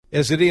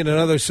Yes, indeed.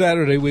 Another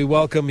Saturday, we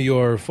welcome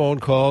your phone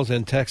calls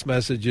and text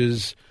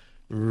messages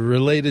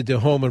related to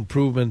home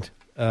improvement.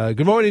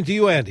 Good morning to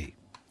you, Andy.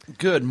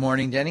 Good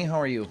morning, Denny.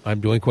 How are you? I'm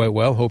doing quite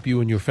well. Hope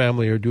you and your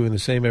family are doing the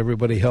same.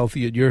 Everybody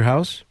healthy at your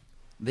house?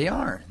 They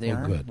are. They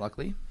are, good.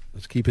 Luckily.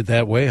 Let's keep it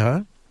that way,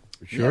 huh?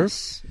 For sure.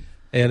 Yes.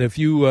 And if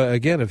you,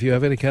 if you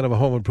have any kind of a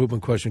home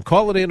improvement question,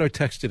 call it in or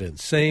text it in.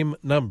 Same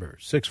number,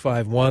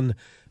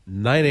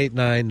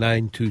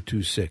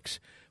 651-989-9226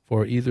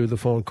 for either the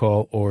phone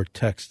call or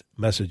text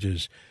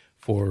messages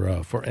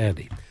for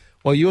Andy.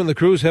 Well, you and the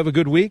crews have a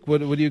good week. What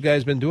have you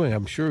guys been doing?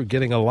 I'm sure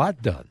getting a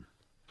lot done.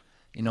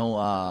 You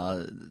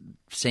know,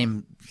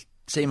 same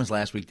as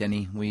last week,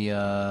 Denny. We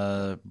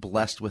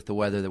blessed with the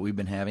weather that we've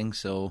been having,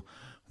 so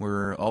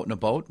we're out and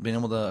about, been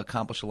able to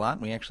accomplish a lot.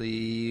 We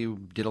actually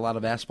did a lot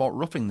of asphalt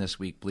roofing this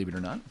week, believe it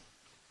or not.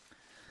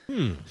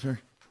 For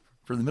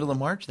the middle of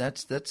March,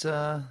 that's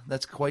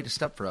quite a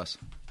step for us.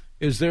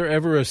 Is there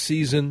ever a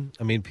season?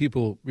 I mean,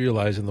 people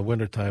realize in the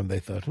wintertime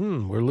they thought,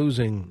 we're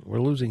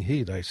losing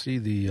heat. I see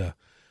the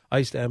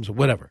ice dams,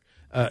 whatever.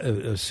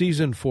 A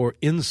season for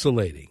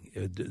insulating.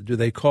 Do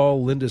they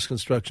call Lindus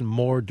construction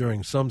more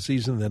during some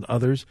season than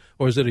others,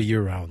 or is it a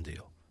year-round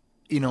deal?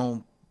 You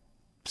know,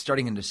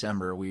 starting in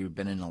December, we've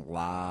been in a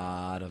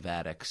lot of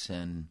attics,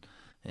 and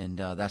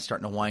that's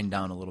starting to wind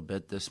down a little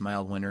bit. This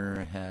mild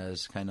winter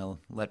has kind of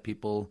let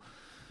people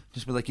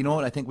just be like, you know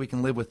what, I think we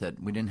can live with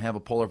it. We didn't have a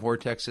polar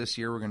vortex this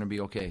year. We're going to be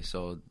okay.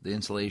 So the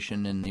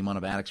insulation and the amount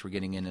of attics we're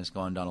getting in has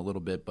gone down a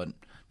little bit, but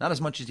not as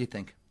much as you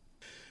think.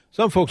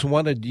 Some folks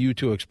wanted you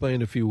to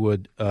explain, if you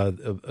would,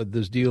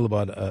 this deal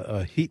about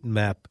a heat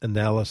map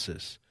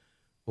analysis.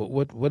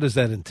 What does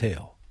that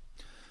entail?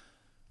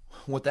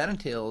 What that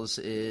entails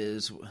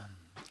is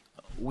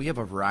we have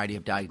a variety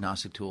of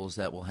diagnostic tools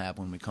that we'll have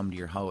when we come to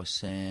your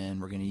house,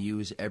 and we're going to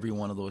use every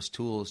one of those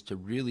tools to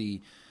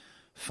really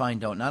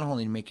find out not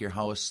only to make your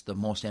house the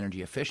most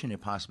energy efficient it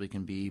possibly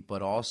can be,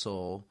 but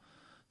also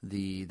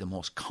the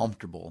most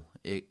comfortable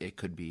it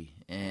could be.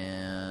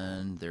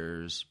 And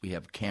we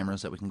have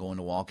cameras that we can go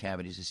into wall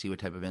cavities to see what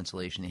type of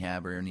insulation they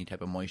have or any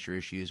type of moisture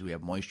issues. We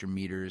have moisture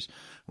meters.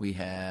 We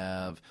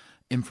have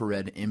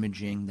infrared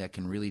imaging that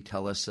can really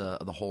tell us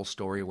the whole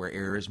story where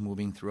air is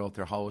moving throughout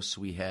their house.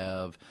 We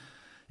have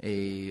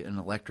an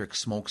electric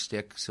smoke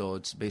stick, so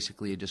it's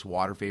basically just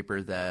water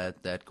vapor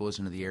that goes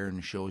into the air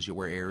and shows you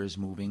where air is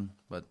moving.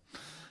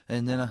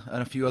 And then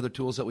a few other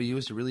tools that we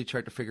use to really try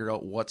to figure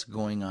out what's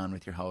going on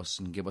with your house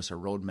and give us a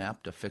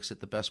roadmap to fix it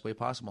the best way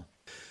possible.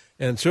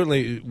 And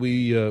certainly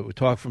we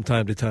talk from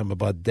time to time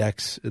about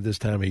decks at this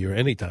time of year,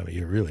 any time of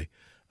year really,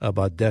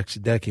 about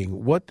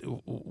decking. What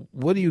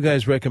do you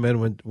guys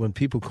recommend when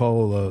people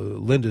call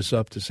Lindus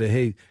up to say,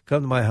 hey,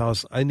 come to my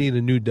house, I need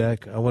a new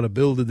deck, I want to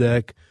build a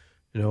deck,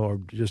 or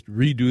just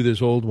redo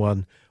this old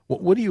one?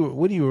 What do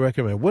you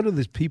recommend? What are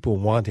these people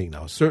wanting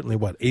now? Certainly,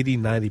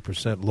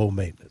 80-90% low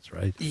maintenance,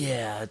 right?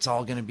 Yeah, it's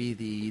all going to be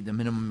the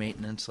minimum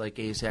maintenance like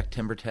AZEK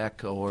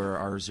TimberTech or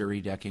our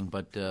Zuri decking,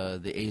 but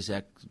the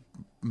AZEK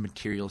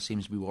material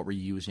seems to be what we're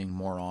using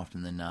more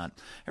often than not.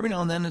 Every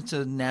now and then it's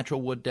a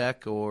natural wood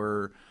deck,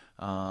 or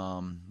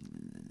not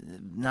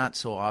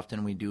so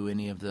often we do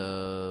any of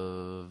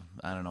the,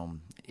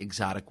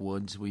 exotic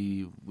woods.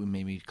 We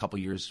maybe a couple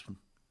years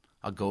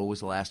ago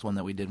was the last one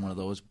that we did one of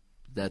those.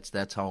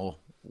 That's how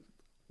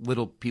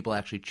little people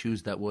actually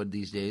choose that wood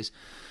these days,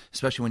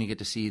 especially when you get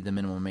to see the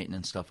minimum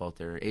maintenance stuff out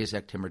there.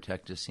 AZEK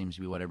TimberTech just seems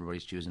to be what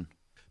everybody's choosing.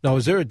 Now,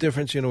 is there a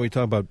difference, we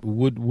talk about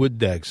wood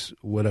decks,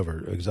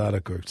 whatever,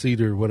 exotic or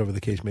cedar, whatever the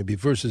case may be,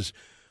 versus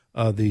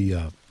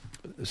the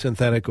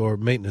synthetic or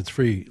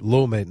maintenance-free,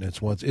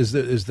 low-maintenance ones? Is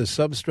the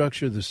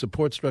substructure, the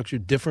support structure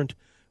different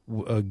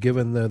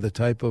given the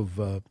type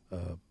of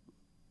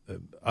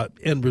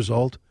end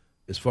result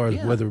as far as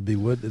whether it be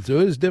wood?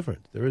 There is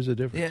different. There is a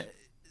difference.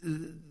 Yeah.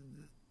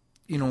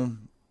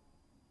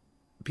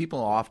 People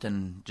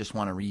often just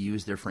want to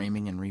reuse their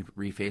framing and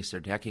reface their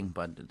decking,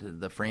 but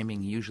the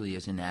framing usually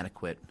is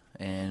inadequate,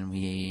 and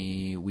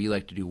we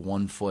like to do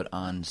 1 foot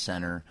on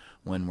center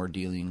when we're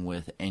dealing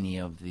with any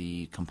of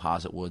the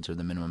composite woods or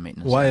the minimum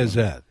maintenance. Why is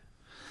that?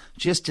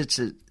 Just it's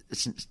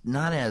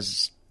not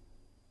as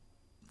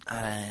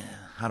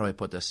how do I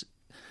put this?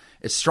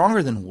 It's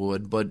stronger than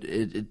wood, but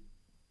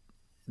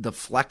the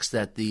flex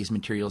that these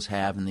materials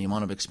have and the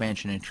amount of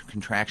expansion and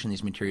contraction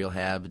these materials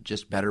have,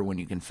 just better when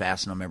you can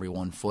fasten them every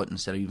 1 foot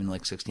instead of even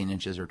like 16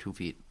 inches or 2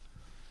 feet.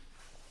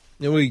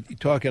 I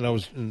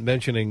was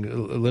mentioning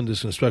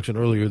Lindus Construction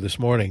earlier this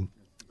morning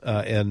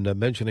and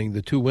mentioning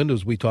the two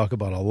windows we talk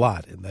about a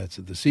lot, and that's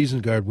the Season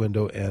Guard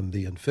window and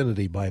the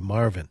Infinity by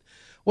Marvin.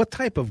 What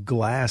type of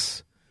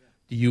glass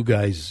do you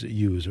guys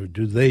use, or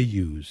do they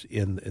use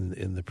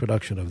in the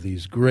production of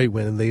these great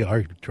windows? And they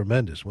are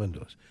tremendous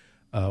windows.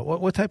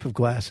 What type of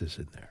glass is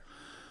in there?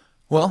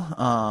 Well,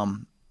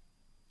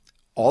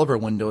 all of our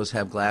windows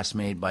have glass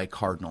made by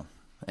Cardinal,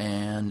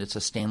 and it's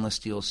a stainless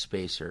steel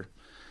spacer.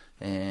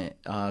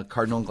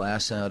 Cardinal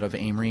glass out of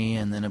Amory,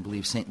 and then I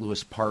believe St.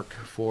 Louis Park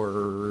for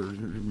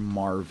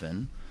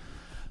Marvin.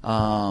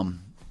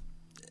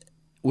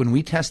 when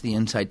we test the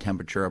inside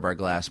temperature of our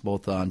glass,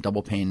 both on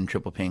double pane and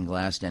triple pane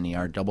glass, Denny,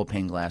 our double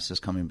pane glass is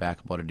coming back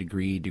about a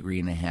degree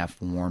and a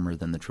half warmer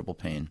than the triple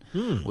pane,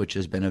 which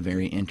has been a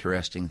very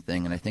interesting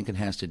thing. And I think it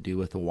has to do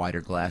with the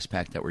wider glass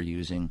pack that we're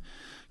using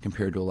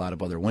compared to a lot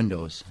of other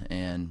windows.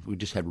 And we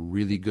just had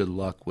really good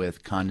luck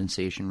with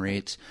condensation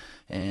rates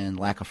and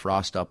lack of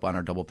frost up on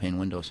our double pane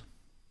windows.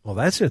 Well,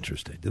 that's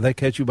interesting. Did that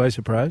catch you by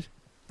surprise?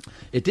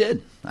 It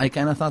did. I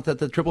kind of thought that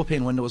the triple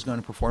pane window was going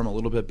to perform a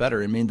little bit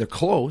better. I mean, they're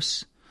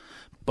close.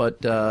 But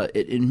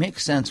it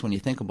makes sense when you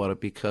think about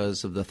it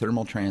because of the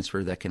thermal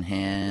transfer that can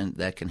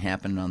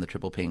happen on the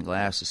triple pane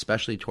glass,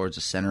 especially towards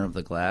the center of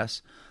the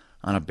glass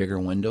on a bigger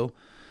window.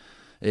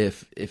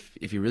 If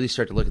you really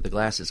start to look at the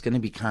glass, it's going to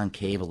be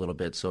concave a little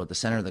bit. So at the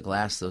center of the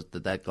glass,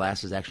 that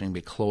glass is actually going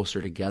to be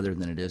closer together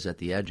than it is at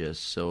the edges.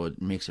 So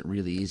it makes it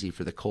really easy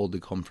for the cold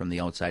to come from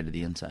the outside to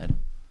the inside.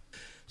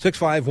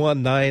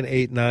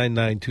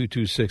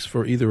 651-989-9226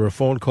 for either a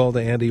phone call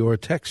to Andy or a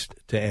text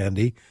to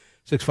Andy.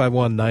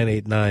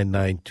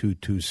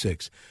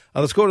 651-989-9226.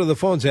 Let's go to the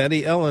phones,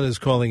 Andy. Ellen is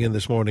calling in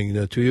this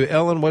morning to you.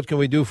 Ellen, what can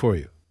we do for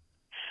you?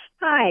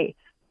 Hi.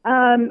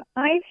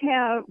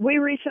 We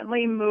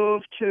recently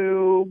moved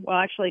to,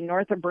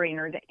 north of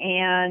Brainerd,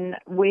 and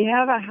we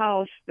have a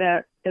house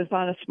that is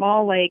on a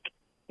small lake.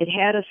 It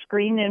has a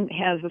screened-in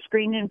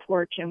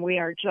porch, and we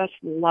are just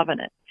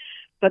loving it.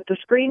 But the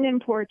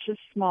screened-in porch is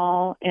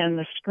small, and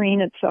the screen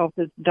itself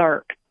is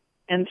dark.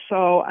 And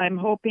so I'm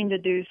hoping to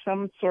do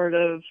some sort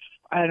of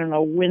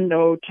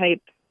window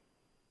type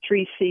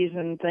tree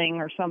season thing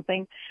or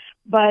something.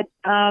 But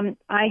I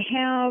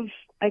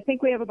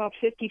think we have about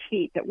 50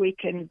 feet that we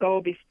can go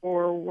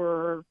before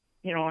we're,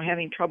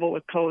 having trouble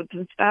with codes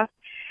and stuff.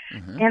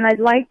 Mm-hmm. And I'd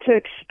like to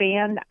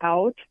expand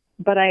out,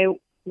 but I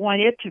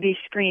want it to be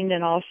screened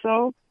in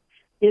also.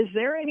 Is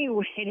there any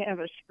way to have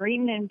a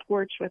screened in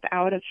porch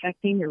without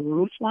affecting your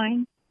roof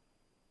line?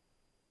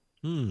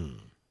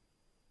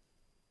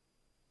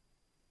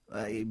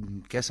 I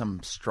guess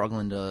I'm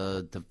struggling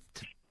to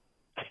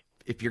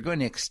if you're going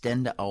to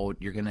extend out,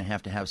 you're going to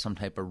have some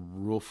type of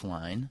roof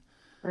line.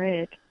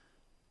 Right.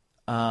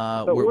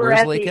 But we're where's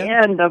at Lake the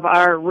end of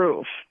our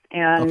roof.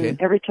 And okay.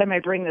 Every time I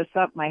bring this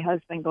up, my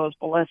husband goes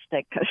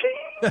ballistic.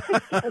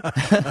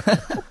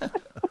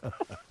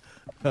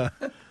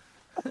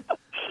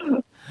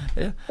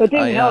 Yeah. It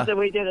didn't help that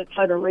we did a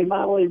ton of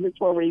remodeling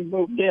before we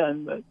moved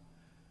in.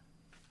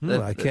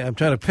 But I can't. I'm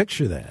trying to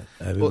picture that.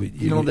 I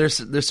mean,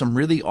 there's some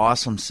really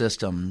awesome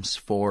systems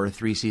for a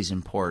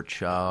 3-season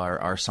porch.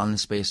 Our Sun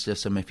Space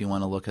system, if you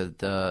want to look at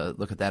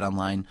that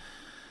online,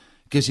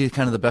 gives you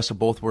kind of the best of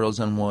both worlds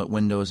on what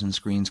windows and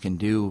screens can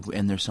do.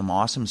 And there's some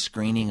awesome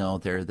screening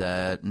out there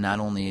that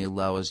not only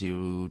allows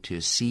you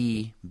to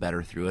see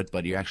better through it,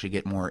 but you actually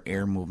get more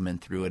air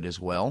movement through it as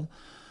well.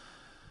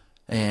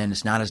 And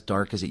it's not as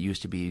dark as it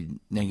used to be.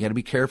 Now you got to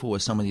be careful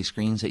with some of these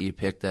screens that you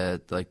pick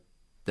that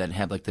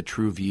have like the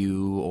True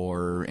View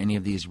or any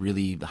of these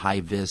really high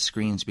vis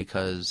screens,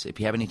 because if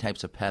you have any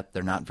types of pet,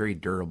 they're not very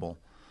durable.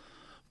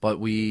 But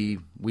we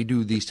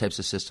do these types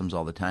of systems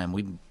all the time.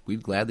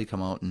 We'd gladly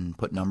come out and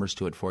put numbers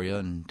to it for you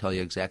and tell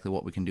you exactly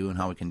what we can do and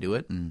how we can do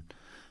it, and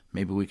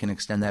maybe we can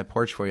extend that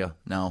porch for you.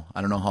 Now, I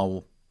don't know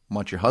how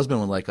much your husband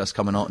would like us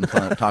coming out and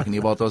talking to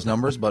you about those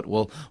numbers, but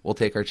we'll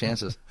take our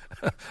chances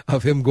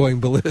of him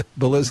going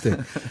ballistic.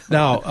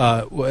 Now,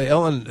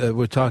 Ellen,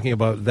 we're talking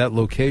about that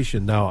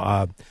location.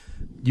 Now,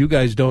 you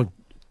guys don't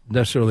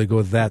necessarily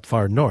go that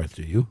far north,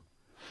 do you?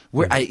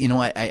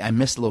 I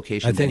missed the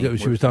location. I think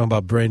she was talking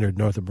about Brainerd,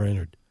 north of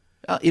Brainerd.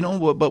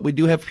 But we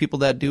do have people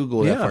that do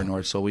go that far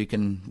north, so we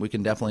can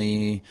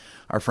definitely.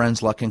 Our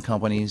friends, Luck and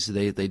Companies,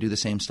 they do the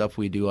same stuff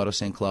we do out of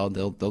St. Cloud.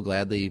 They'll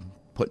gladly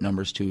put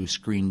numbers to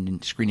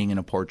screening in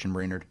a porch in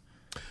Brainerd.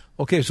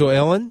 Okay, so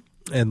Ellen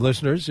and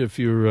listeners, if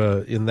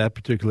you're in that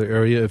particular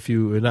area, if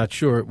you are not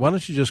sure, why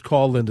don't you just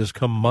call Lindus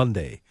come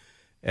Monday,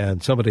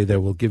 and somebody there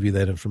will give you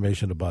that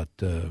information about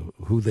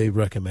who they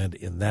recommend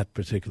in that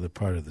particular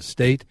part of the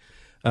state.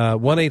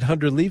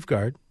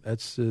 1-800-LEAF-GUARD.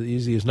 That's the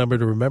easiest number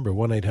to remember,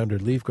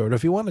 1-800-LEAF-GUARD.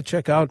 If you want to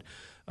check out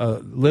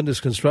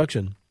Lindus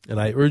Construction, and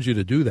I urge you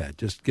to do that,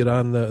 just get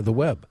on the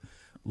web,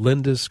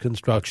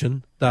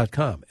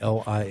 lindusconstruction.com,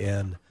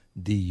 LINDUS.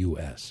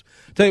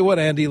 Tell you what,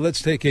 Andy,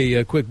 let's take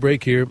a quick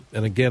break here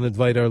and again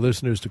invite our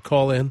listeners to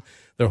call in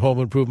their home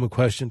improvement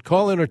question.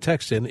 Call in or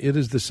text in. It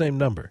is the same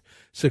number,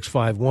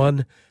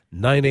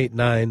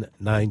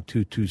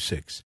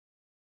 651-989-9226.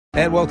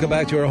 And welcome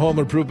back to our Home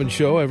Improvement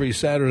Show every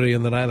Saturday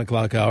in the 9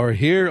 o'clock hour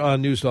here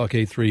on Newstalk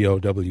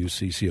 830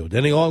 WCCO.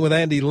 Denny along with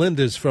Andy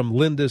Lindus from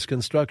Lindus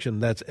Construction.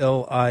 That's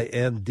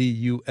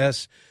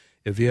LINDUS.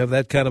 If you have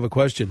that kind of a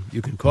question,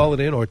 you can call it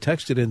in or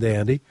text it in to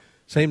Andy.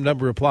 Same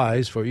number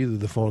applies for either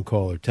the phone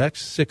call or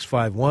text,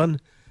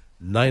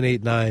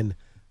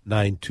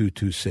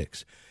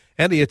 651-989-9226.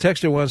 Andy, a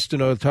texter wants to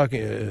know,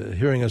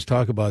 hearing us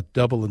talk about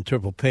double and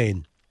triple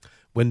pane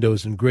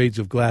windows and grades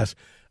of glass.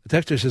 The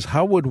texter says,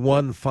 how would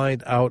one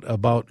find out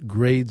about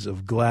grades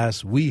of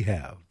glass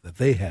that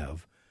they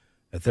have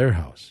at their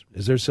house?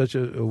 Is there such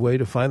a way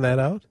to find that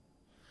out?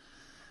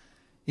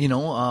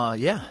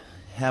 Yeah.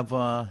 have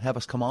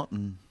us come out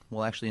and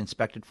we'll actually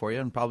inspect it for you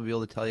and probably be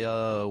able to tell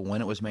you when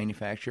it was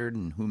manufactured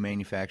and who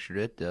manufactured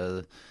it.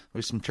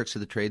 There's some tricks of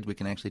the trade. We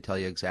can actually tell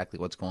you exactly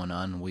what's going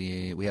on.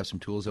 We have some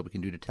tools that we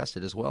can do to test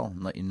it as well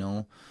and let you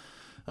know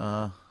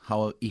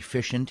how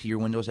efficient your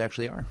windows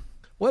actually are.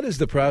 What is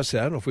the process?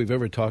 I don't know if we've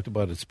ever talked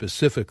about it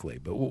specifically,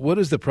 but what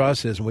is the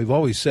process? And we've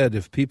always said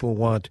if people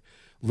want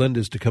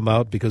Lindus to come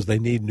out because they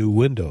need new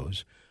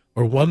windows,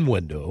 or one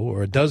window,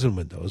 or a dozen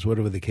windows,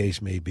 whatever the case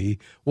may be,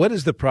 what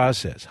is the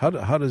process? How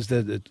does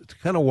that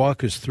kind of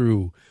walk us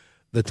through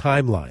the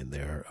timeline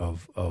there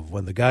of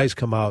when the guys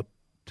come out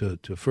to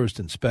first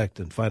inspect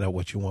and find out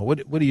what you want?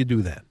 What do you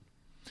do then?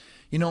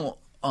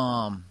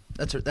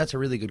 That's a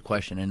really good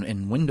question,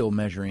 and window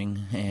measuring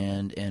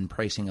and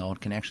pricing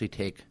out can actually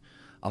take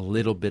a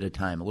little bit of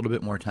time, a little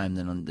bit more time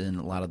than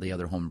a lot of the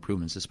other home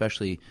improvements.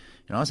 Especially,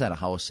 I was at a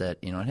house that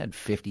it had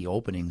 50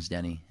 openings,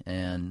 Denny,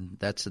 and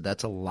that's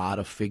a lot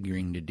of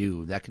figuring to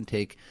do. That can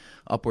take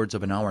upwards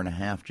of an hour and a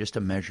half just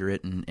to measure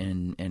it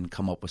and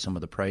come up with some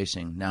of the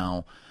pricing.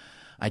 Now,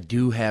 I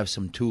do have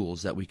some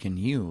tools that we can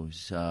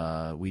use.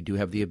 We do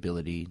have the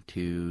ability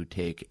to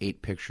take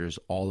 8 pictures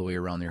all the way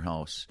around your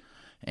house,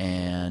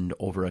 and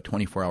over a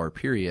 24-hour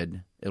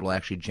period, it will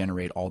actually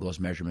generate all those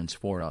measurements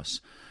for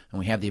us. And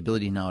we have the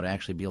ability now to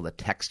actually be able to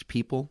text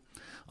people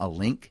a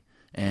link,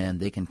 and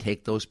they can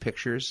take those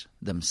pictures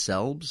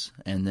themselves,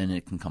 and then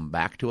it can come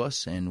back to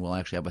us, and we'll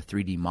actually have a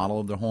 3D model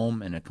of their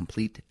home and a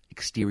complete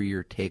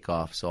exterior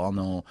takeoff. So I'll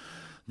know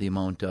the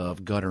amount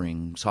of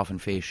guttering,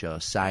 softened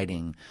fascia,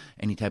 siding,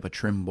 any type of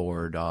trim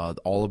board,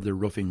 all of their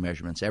roofing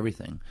measurements,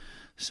 everything.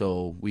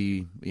 So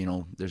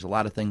there's a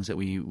lot of things that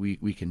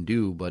we can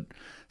do, but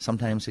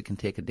sometimes it can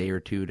take a day or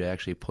two to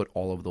actually put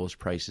all of those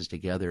prices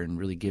together and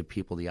really give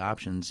people the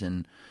options.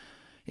 And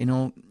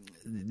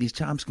these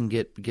jobs can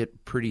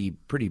get pretty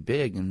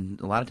big, and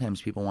a lot of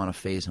times people want to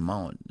phase them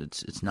out.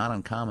 It's not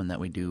uncommon that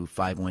we do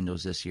 5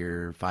 windows this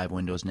year, 5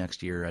 windows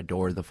next year, a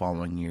door the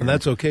following year. And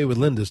that's okay with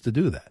Lindus to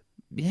do that.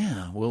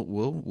 Yeah,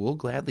 we'll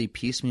gladly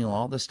piecemeal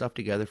all this stuff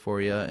together for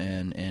you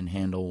and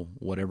handle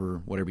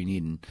whatever you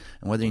need, and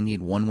whether you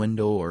need 1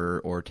 window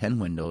or 10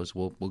 windows,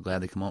 we'll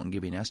gladly come out and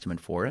give you an estimate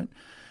for it.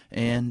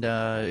 And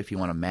if you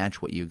want to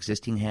match what you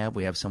existing have,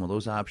 we have some of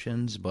those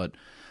options. But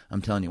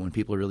I'm telling you, when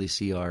people really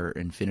see our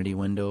Infinity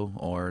window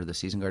or the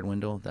Season Guard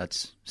window,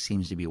 that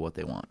seems to be what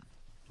they want.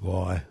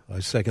 Well, I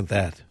second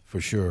that for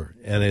sure,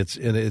 and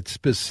it's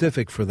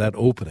specific for that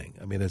opening.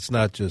 I mean, it's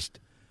not just.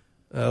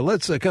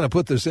 Let's kind of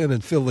put this in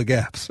and fill the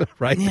gaps,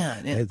 right?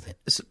 Yeah.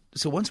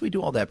 So once we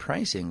do all that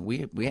pricing,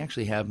 we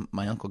actually have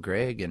my Uncle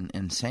Greg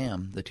and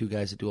Sam, the 2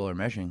 guys that do all our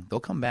measuring, they'll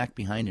come back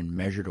behind and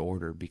measure to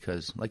order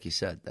because, like you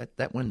said,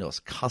 that window is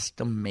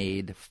custom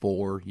made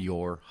for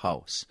your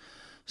house.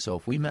 So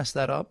if we mess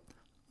that up,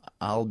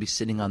 I'll be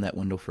sitting on that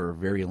window for a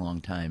very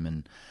long time.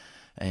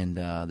 And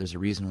there's a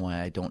reason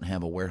why I don't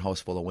have a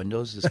warehouse full of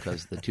windows is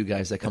because the 2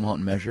 guys that come out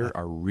and measure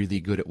are really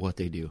good at what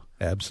they do.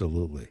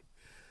 Absolutely.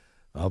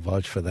 I'll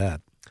vouch for that.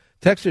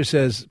 Texter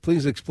says,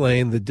 please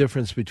explain the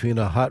difference between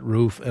a hot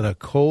roof and a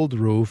cold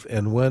roof,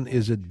 and when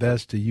is it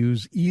best to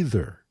use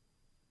either?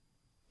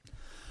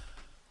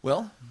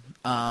 Well,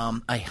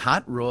 a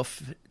hot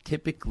roof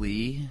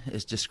typically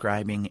is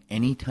describing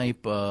any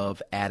type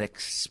of attic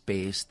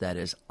space that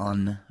is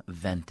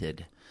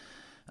unvented.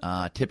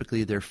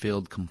 Typically, they're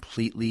filled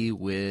completely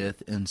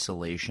with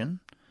insulation.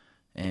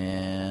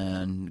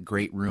 And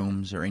great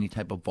rooms or any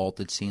type of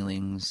vaulted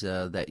ceilings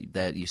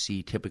that you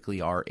see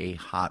typically are a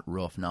hot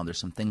roof. Now, there's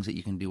some things that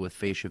you can do with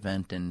fascia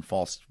vent and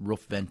false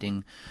roof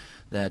venting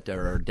that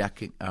are a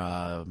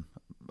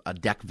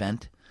deck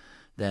vent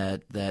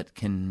that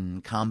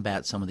can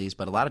combat some of these.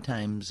 But a lot of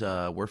times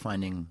we're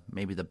finding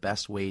maybe the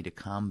best way to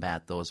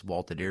combat those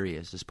vaulted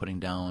areas is putting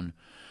down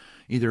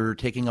either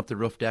taking up the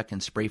roof deck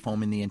and spray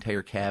foaming the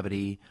entire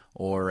cavity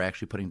or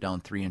actually putting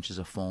down 3 inches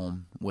of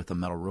foam with a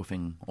metal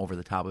roofing over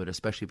the top of it,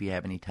 especially if you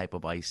have any type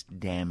of ice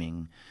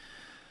damming.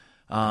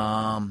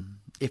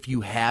 If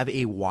you have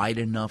a wide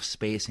enough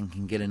space and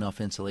can get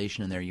enough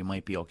insulation in there, you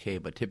might be okay.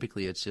 But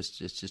typically it's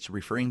just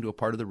referring to a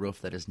part of the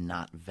roof that is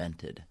not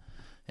vented.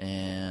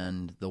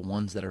 And the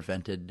ones that are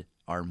vented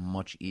are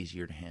much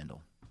easier to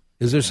handle.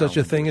 Is there such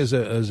a thing as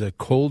a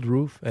cold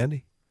roof,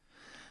 Andy?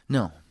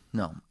 No.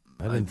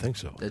 I didn't think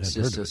so. It's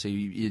just so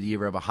you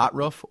either have a hot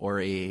roof or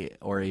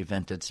a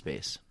vented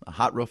space. A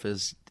hot roof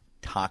is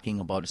talking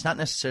about. It's not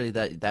necessarily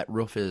that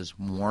roof is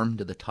warm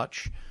to the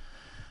touch.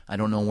 I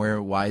don't know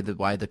why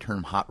the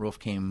term hot roof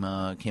came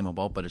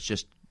about, but it's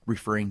just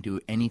referring to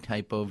any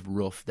type of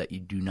roof that you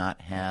do not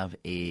have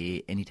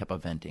any type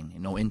of venting,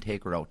 no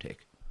intake or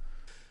outtake.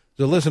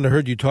 So, listen, I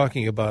heard you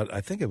talking about, I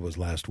think it was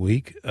last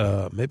week,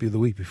 maybe the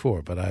week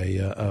before, but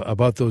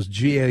about those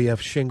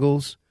GAF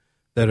shingles.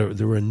 They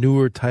were a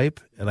newer type,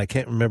 and I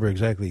can't remember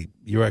exactly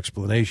your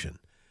explanation.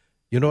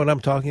 You know what I'm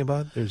talking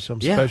about? There's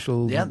some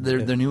special... Yeah,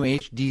 the new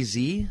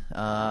HDZ.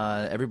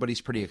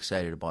 Everybody's pretty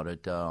excited about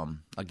it.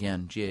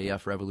 Again,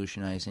 GAF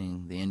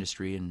revolutionizing the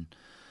industry, and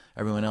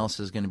everyone else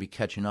is going to be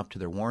catching up to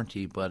their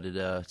warranty, but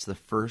it's the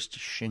first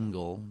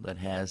shingle that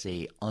has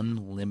a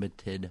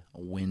unlimited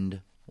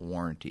wind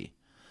warranty.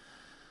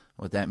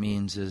 What that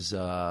means is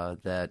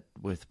that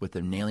with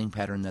the nailing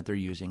pattern that they're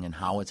using and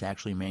how it's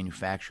actually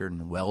manufactured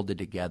and welded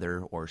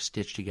together or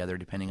stitched together,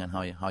 depending on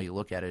how you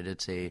look at it,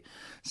 it's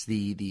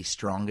the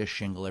strongest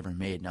shingle ever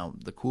made. Now,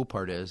 the cool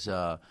part is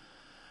I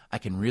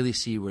can really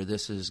see where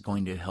this is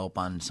going to help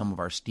on some of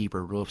our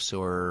steeper roofs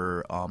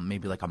or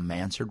maybe like a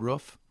mansard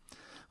roof.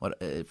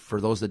 For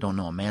those that don't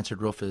know, a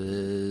mansard roof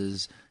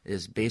is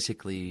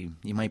basically,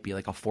 you might be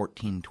like a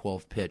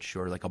 14-12 pitch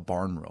or like a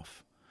barn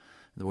roof,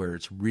 where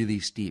it's really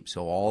steep.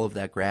 So all of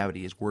that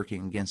gravity is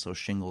working against those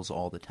shingles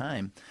all the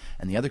time.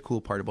 And the other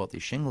cool part about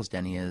these shingles,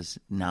 Denny, is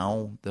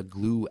now the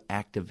glue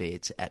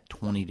activates at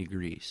 20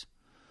 degrees.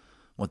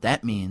 What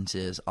that means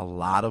is a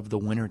lot of the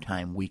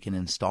wintertime we can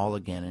install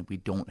again, and we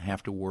don't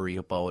have to worry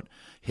about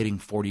hitting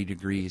 40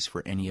 degrees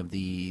for any of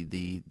the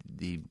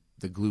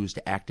glues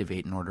to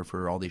activate in order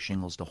for all these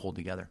shingles to hold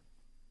together.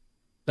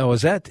 Now,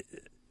 is that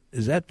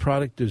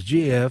product, is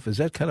GAF, is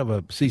that kind of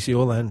a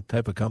CCO land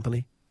type of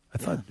company? I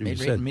thought you made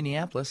said right in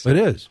Minneapolis. It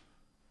is.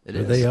 It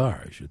or is. They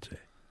are, I should say.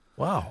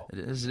 Wow. It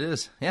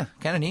is. Yeah,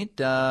 kind of neat.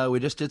 We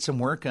just did some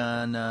work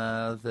on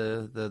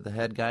the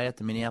head guy at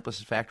the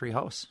Minneapolis factory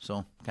house,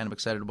 so kind of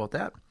excited about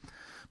that.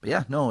 But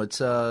yeah, no,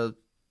 it's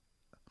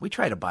we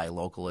try to buy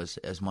local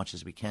as much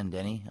as we can,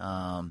 Denny.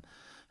 Our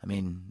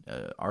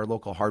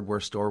local hardware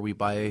store, we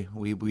try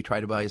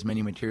to buy as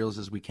many materials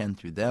as we can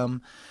through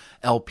them.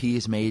 LP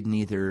is made in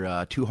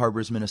either Two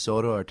Harbors,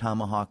 Minnesota, or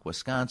Tomahawk,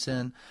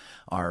 Wisconsin.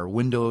 Our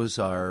windows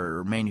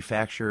are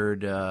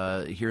manufactured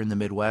here in the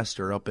Midwest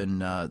or up in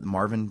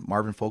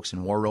Marvin folks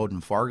in War Road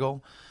and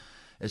Fargo.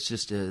 It's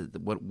just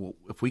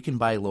if we can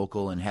buy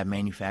local and have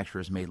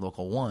manufacturers made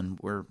local,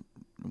 we're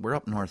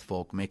up north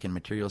folk making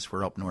materials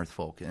for up north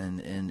folk,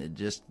 and it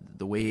just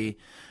the way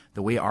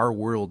our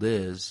world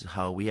is,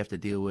 how we have to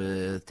deal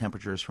with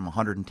temperatures from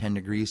 110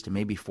 degrees to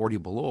maybe 40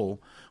 below,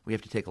 we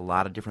have to take a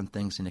lot of different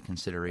things into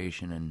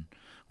consideration, and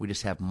we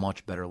just have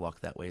much better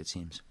luck that way, it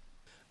seems.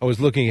 I was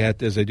looking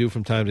at, as I do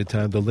from time to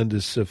time, the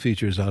Lindus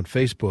features on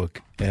Facebook,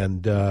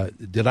 and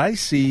did I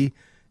see,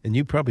 and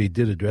you probably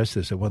did address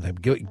this at one time,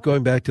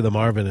 going back to the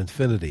Marvin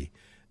Infinity,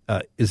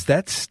 is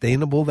that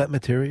stainable, that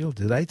material?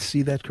 Did I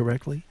see that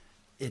correctly?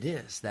 It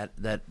is. That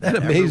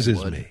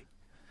amazes me.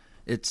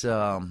 It's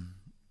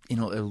it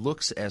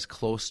looks as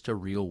close to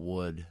real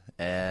wood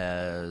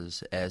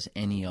as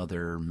any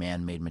other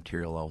man-made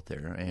material out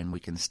there, and we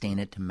can stain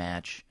it to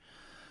match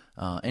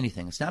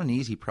anything. It's not an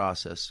easy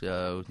process.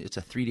 It's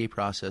a 3-day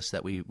process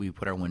that we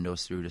put our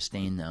windows through to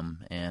stain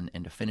them and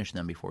to finish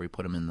them before we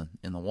put them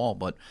in the wall.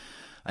 But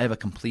I have a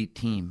complete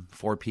team,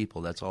 4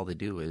 people. That's all they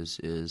do is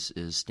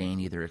stain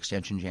either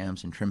extension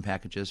jams and trim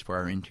packages for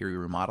our interior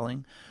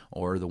remodeling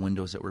or the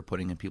windows that we're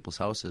putting in people's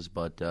houses.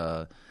 But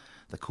the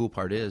cool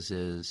part is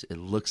it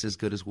looks as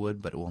good as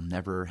wood, but it will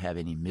never have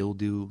any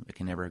mildew. It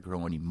can never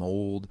grow any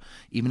mold.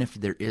 Even if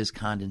there is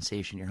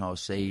condensation in your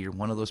house, say you're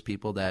one of those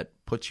people that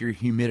puts your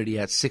humidity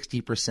at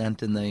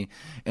 60% in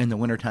the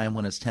wintertime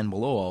when it's 10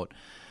 below out,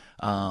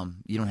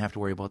 you don't have to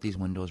worry about these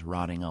windows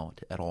rotting out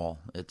at all.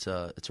 It's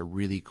a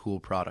really cool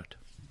product.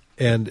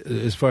 And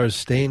as far as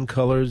stain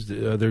colors,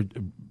 are there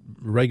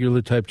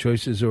regular type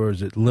choices, or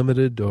is it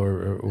limited,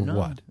 or no,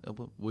 what?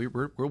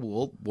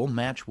 We'll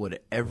match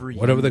whatever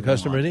the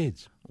customer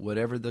needs.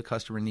 Whatever the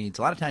customer needs.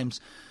 A lot of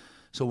times,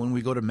 so when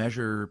we go to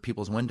measure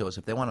people's windows,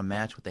 if they want to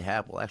match what they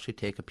have, we'll actually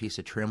take a piece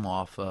of trim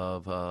off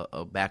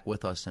of back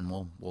with us, and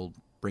we'll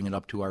bring it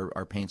up to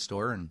our paint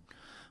store, and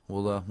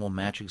we'll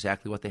match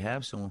exactly what they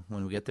have. So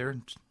when we get there,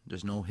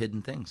 there's no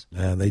hidden things.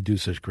 Man, they do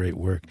such great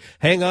work.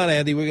 Hang on,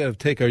 Andy. We're going to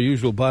take our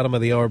usual bottom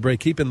of the hour break.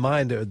 Keep in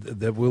mind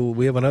that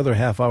we have another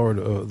half hour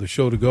of the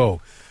show to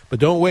go. But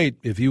don't wait.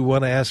 If you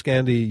want to ask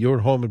Andy your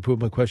home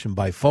improvement question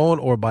by phone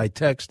or by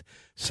text,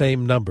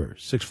 same number,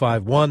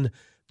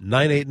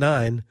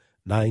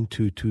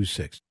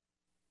 651-989-9226.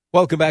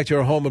 Welcome back to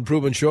our Home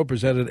Improvement Show,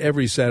 presented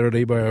every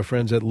Saturday by our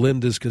friends at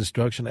Lindus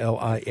Construction,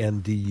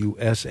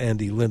 Lindus.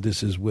 Andy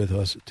Lindus is with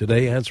us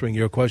today, answering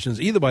your questions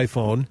either by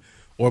phone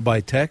or by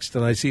text.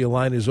 And I see a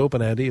line is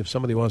open, Andy, if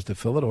somebody wants to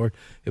fill it, or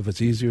if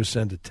it's easier,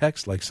 send a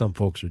text like some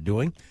folks are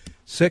doing.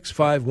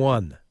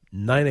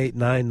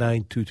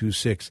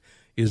 651-989-9226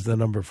 is the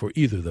number for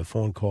either the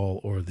phone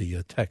call or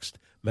the text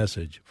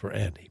message for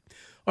Andy.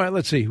 All right,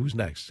 let's see who's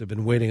next. I've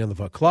been waiting on the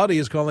phone. Claudia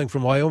is calling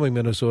from Wyoming,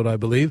 Minnesota, I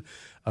believe.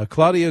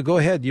 Claudia, go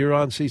ahead. You're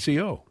on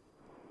CCO.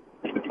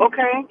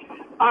 Okay.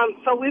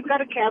 So we've got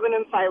a cabin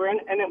in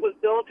Siren, and it was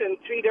built in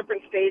 3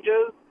 different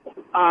stages,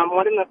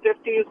 one in the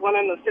 50s, one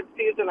in the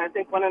 60s, and I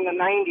think one in the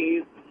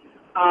 90s.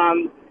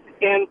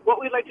 And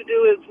what we'd like to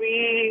do is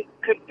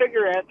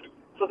reconfigure it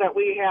so that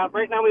we have,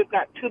 right now we've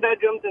got 2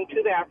 bedrooms and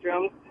 2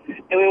 bathrooms,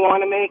 and we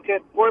want to make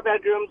it 4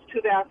 bedrooms,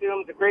 2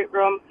 bathrooms, a great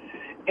room.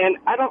 And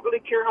I don't really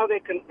care how they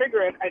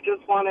configure it. I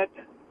just want it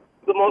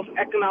the most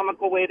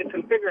economical way to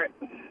configure it.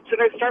 Should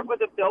I start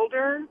with a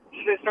builder?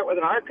 Should I start with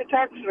an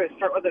architect? Should I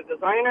start with a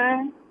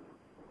designer?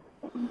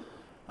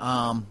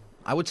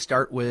 I would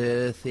start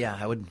with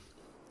I would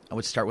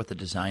start with the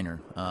designer.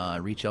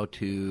 Reach out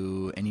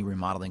to any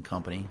remodeling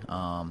company.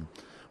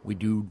 we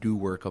do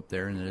work up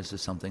there, and this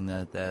is something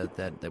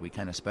that we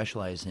kind of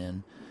specialize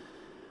in.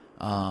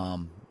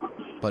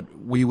 But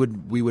we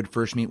would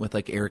first meet with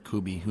like Eric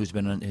Kuby, who's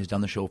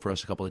done the show for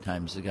us a couple of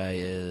times. The guy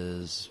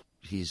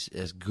he's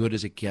as good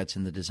as it gets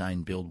in the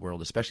design build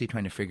world, especially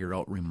trying to figure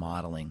out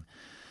remodeling.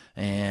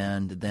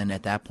 And then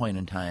at that point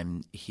in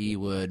time, he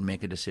would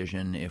make a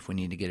decision if we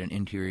need to get an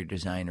interior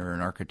designer,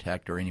 an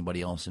architect, or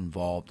anybody else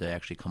involved to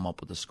actually come up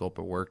with the scope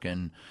of work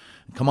and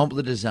come up with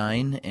a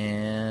design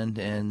and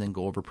then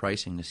go over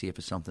pricing to see if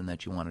it's something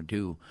that you want to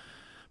do.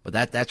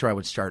 But that's where I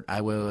would start. I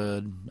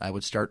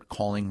would start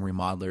calling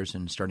remodelers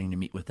and starting to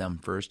meet with them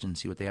first and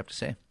see what they have to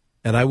say.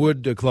 And I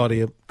would,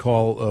 Claudia,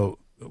 call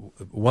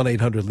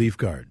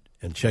 1-800-LEAF-GUARD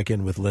and check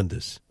in with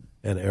Lindus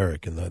and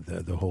Eric and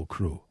the whole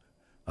crew.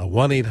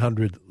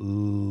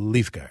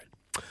 1-800-LEAF-GUARD.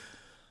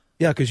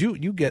 Yeah, because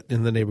you get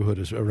in the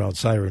neighborhood around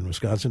Siren,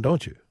 Wisconsin,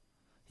 don't you?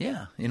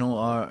 Yeah,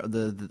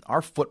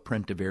 our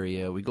footprint of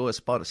area, we go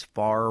about as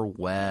far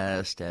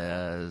west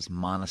as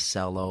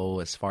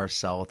Monticello, as far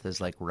south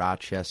as like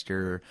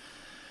Rochester,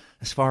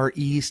 as far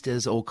east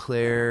as Eau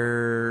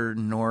Claire,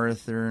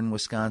 northern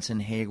Wisconsin,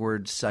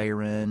 Hayward,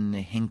 Siren,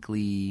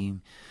 Hinckley,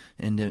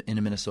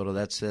 into Minnesota.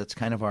 That's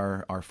kind of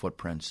our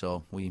footprint.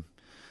 So we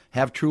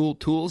have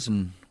tools,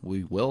 and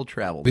we will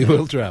travel. We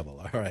will travel.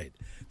 All right.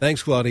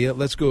 Thanks, Claudia.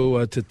 Let's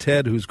go to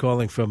Ted, who's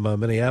calling from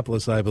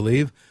Minneapolis, I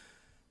believe.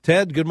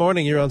 Ted, good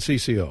morning. You're on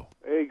CCO.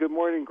 Hey, good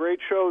morning. Great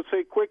show.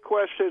 Say, quick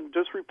question.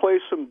 Just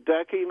replace some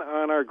decking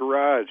on our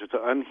garage. It's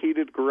an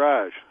unheated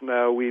garage.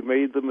 Now, we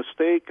made the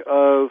mistake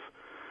of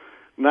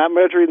not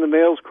measuring the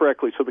nails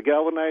correctly, so the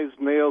galvanized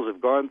nails have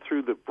gone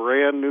through the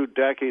brand-new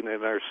decking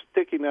and are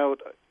sticking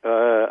out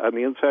on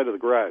the inside of the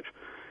garage.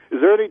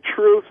 Is there any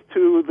truth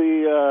to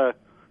the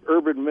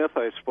urban myth,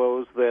 I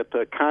suppose,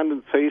 that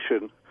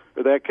condensation,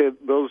 or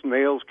those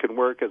nails can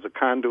work as a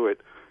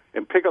conduit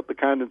and pick up the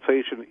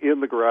condensation in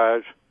the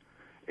garage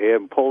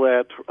and pull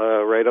that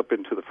right up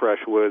into the fresh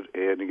wood,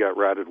 and you got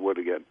rotted wood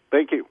again?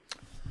 Thank you.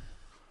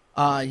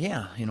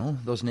 Yeah,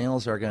 those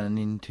nails are going to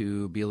need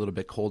to be a little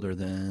bit colder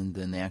than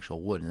the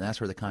actual wood, and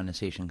that's where the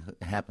condensation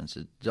happens.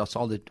 It just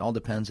all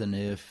depends on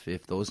if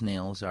those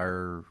nails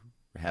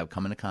have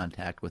come into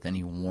contact with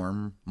any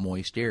warm,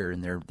 moist air,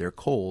 and they're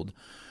cold.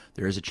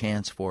 There is a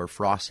chance for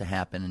frost to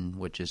happen,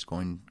 which is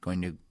going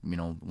to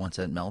once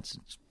that melts,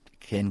 it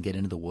can get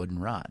into the wood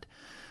and rot.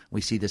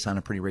 We see this on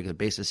a pretty regular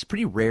basis. It's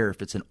pretty rare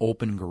if it's an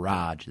open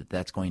garage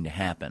that's going to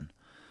happen,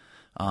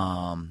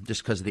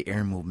 just because of the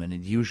air movement.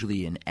 And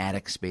usually in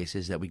attic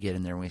spaces that we get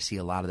in there, we see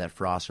a lot of that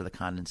frost or the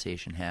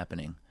condensation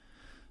happening.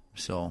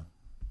 So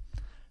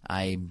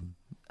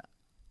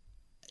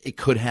it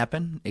could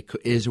happen. It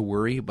is a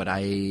worry, but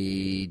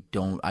I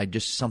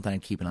just something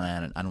I'd keep an eye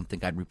on. I don't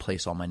think I'd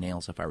replace all my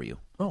nails if I were you.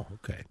 Oh,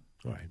 okay.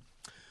 All right.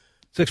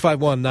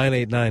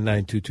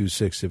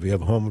 651-989-9226 if you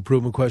have a home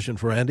improvement question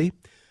for Andy.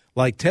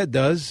 Like Ted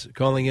does,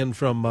 calling in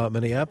from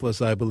Minneapolis,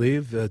 I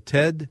believe. Ted?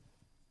 That's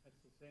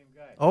the same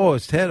guy. Oh,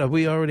 it's Ted.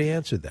 We already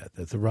answered that.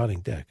 That's the rotting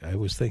deck. I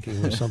was thinking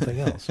it was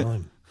something else.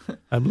 I'm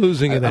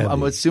losing it, Andy.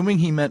 I'm assuming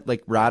he meant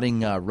like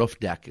rotting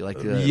roof deck.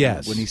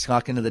 Yes. When he's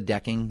talking to the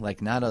decking,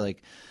 like not a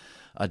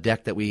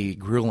deck that we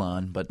grill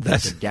on, but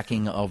the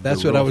decking of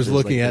that's the what roof I was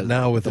looking at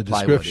now with the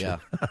description.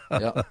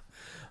 Plywood, yeah.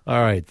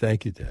 All right.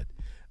 Thank you, Ted.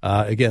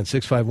 Again,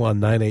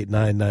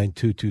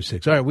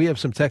 651-989-9226. All right, we have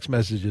some text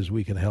messages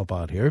we can help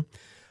out here.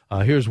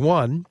 Here's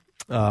one.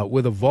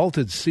 With a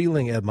vaulted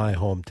ceiling at my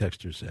home,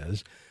 texter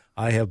says,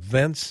 I have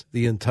vents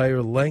the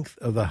entire length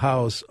of the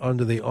house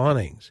under the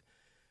awnings.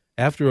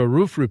 After a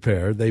roof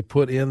repair, they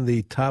put in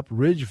the top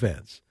ridge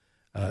vents.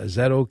 Is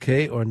that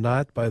okay or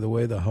not? By the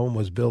way, the home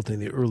was built in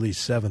the early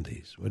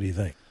 70s. What do you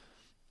think?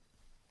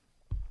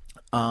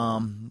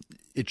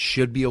 It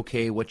should be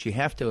okay. What you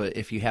have to,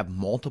 if you have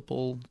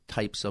multiple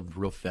types of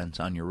roof vents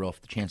on your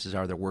roof, the chances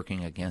are they're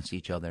working against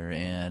each other.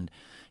 And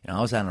I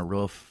was on a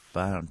roof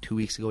 2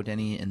 weeks ago,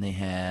 Denny, and they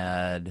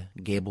had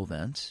gable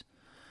vents,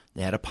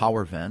 they had a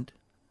power vent,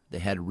 they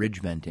had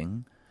ridge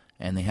venting,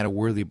 and they had a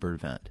whirlybird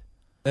vent.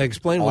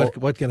 Explain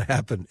what can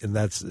happen in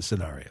that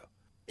scenario.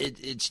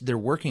 They're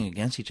working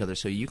against each other,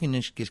 so you can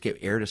just get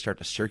air to start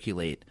to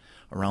circulate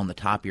around the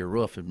top of your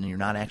roof, and you're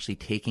not actually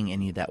taking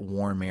any of that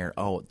warm air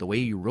out. The way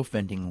your roof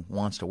venting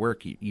wants to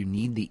work, you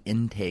need the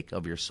intake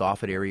of your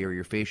soffit area or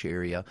your fascia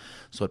area,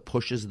 so it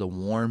pushes the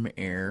warm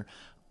air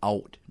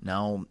out.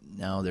 Now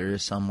there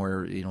is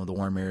somewhere the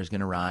warm air is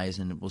going to rise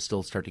and it will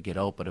still start to get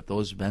out. But if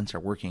those vents are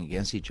working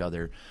against each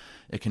other,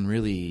 it can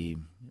really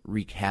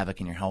wreak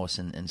havoc in your house,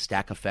 and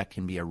stack effect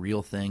can be a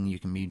real thing. You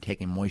can be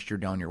taking moisture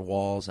down your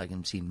walls. I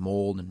can see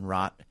mold and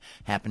rot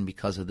happen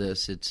because of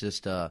this. It's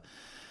just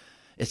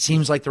it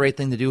seems like the right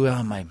thing to do.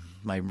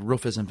 My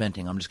roof isn't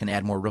venting, I'm just going to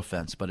add more roof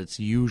vents, but it's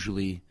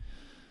usually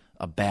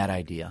a bad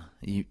idea.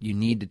 You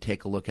need to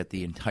take a look at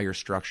the entire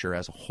structure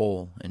as a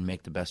whole and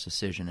make the best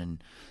decision.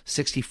 And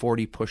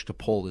 60-40 push to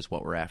pull is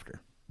what we're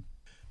after.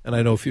 And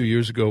I know a few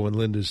years ago when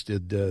Lindus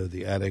did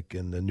the attic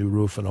and the new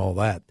roof and all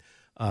that,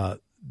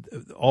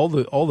 all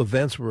the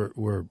vents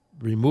were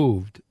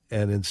removed,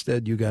 and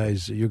instead you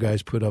guys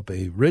put up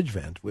a ridge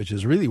vent, which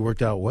has really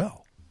worked out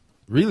well.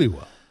 really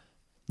well.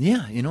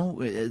 Yeah,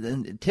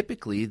 and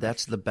typically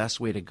that's the best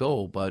way to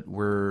go, but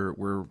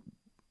we're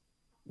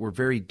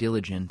very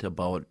diligent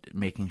about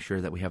making sure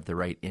that we have the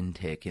right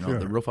intake. Sure.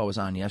 The roof I was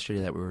on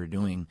yesterday that we were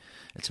doing,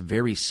 it's a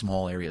very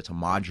small area. It's a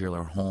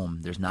modular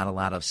home. There's not a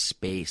lot of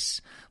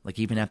space. Like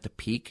even at the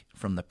peak,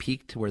 from the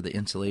peak to where the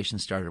insulation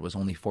started was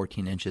only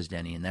 14 inches,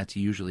 Denny, and that's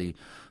usually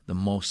the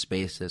most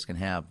space this can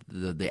have.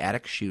 The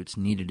attic chutes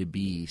needed to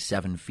be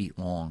 7 feet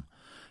long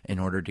in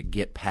order to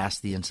get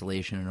past the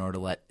insulation, in order to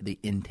let the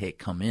intake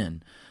come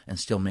in and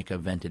still make a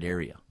vented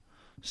area.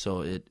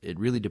 So it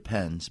really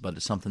depends, but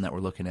it's something that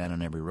we're looking at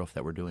on every roof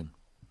that we're doing.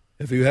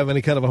 If you have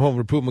any kind of a home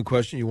improvement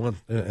question you want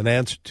an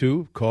answer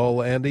to,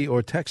 call Andy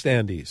or text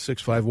Andy.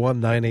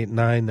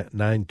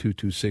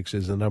 651-989-9226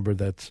 is the number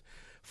that's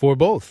for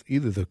both,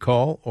 either the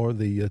call or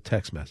the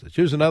text message.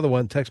 Here's another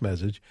one, text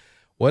message.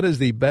 What is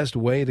the best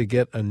way to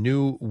get a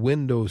new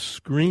window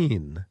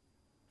screen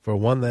for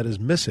one that is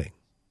missing?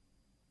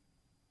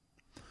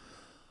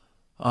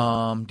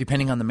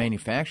 Depending on the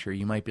manufacturer,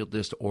 you might be able to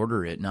just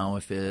order it. Now,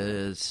 if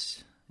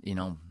it's,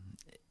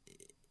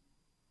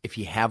 if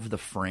you have the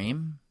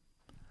frame,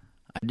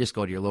 I'd just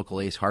go to your local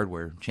Ace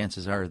Hardware.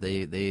 Chances are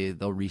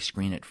they'll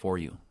rescreen it for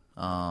you.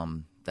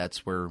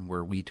 That's where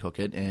we took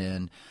it.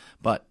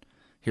 But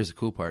here's the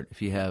cool part: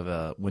 if you have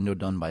a window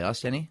done by us,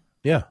 Denny,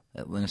 at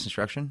Lindus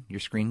Construction, your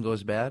screen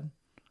goes bad,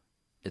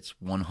 it's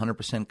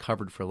 100%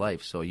 covered for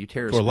life. So you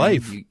tear a for screen,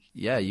 life.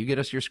 You get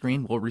us your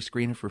screen, we'll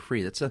rescreen it for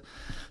free. It's a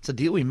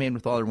deal we made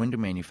with all our window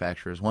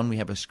manufacturers. One, we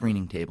have a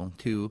screening table.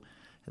 Two,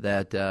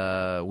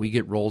 that we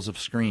get rolls of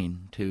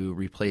screen to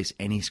replace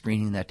any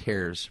screening that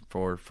tears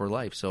for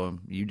life. So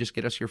you just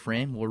get us your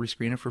frame, we'll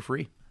rescreen it for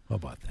free. How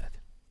about that?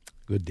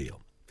 Good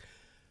deal.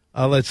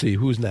 Let's see,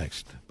 who's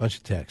next? Bunch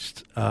of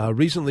texts.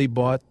 Recently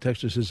bought,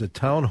 Texas is a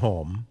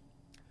townhome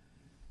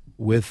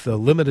with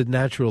limited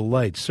natural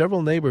light.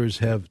 Several neighbors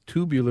have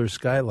tubular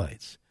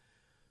skylights.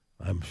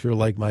 I'm sure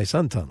like my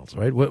sun tunnels,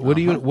 right? What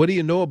do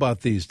you know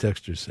about these,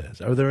 Texter says?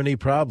 Are there any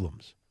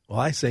problems? Well,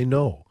 I say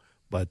no.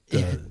 But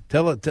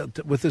tell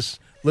what this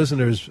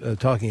listener's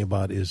talking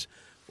about is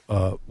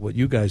what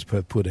you guys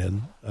put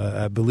in.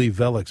 I believe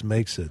Velux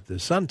makes it, the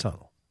sun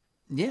tunnel.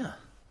 Yeah.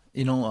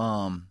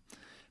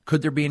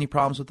 Could there be any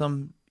problems with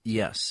them?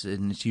 Yes,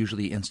 and it's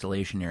usually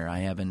installation error. I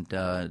haven't,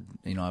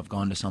 I've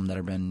gone to some that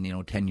have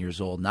been, 10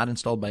 years old, not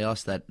installed by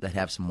us that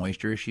have some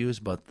moisture issues,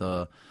 but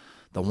the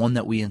one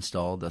that we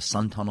installed, the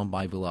Sun Tunnel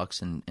by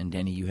Velux, and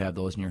Denny, you have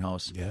those in your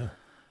house. Yeah.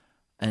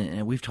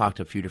 And we've talked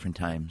a few different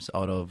times.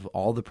 Out of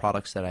all the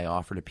products that I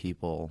offer to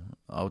people,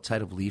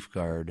 outside of Leaf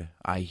Guard,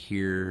 I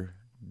hear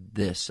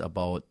this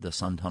about the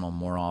Sun Tunnel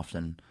more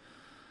often.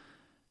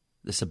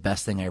 This is the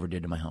best thing I ever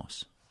did to my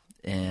house.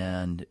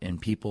 And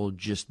people,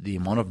 just the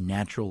amount of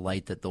natural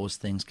light that those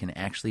things can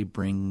actually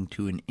bring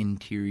to an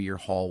interior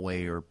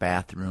hallway or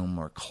bathroom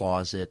or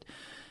closet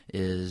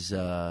is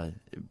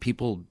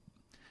people.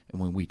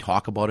 When we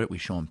talk about it, we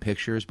show them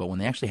pictures, but when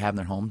they actually have in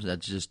their homes, they're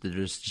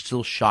just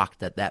still shocked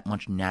that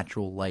much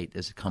natural light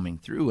is coming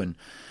through. And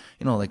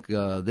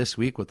this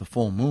week with the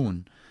full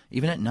moon,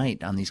 even at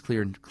night on these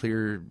clear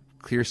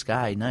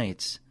sky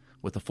nights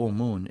with the full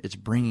moon, it's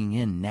bringing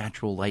in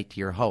natural light to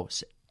your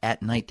house.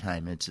 At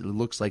nighttime, it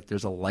looks like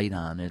there's a light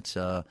on. It's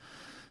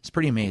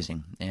pretty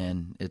amazing,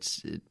 and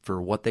for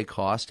what they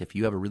cost. If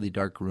you have a really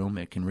dark room,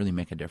 it can really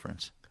make a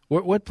difference.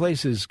 What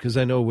places? Because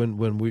I know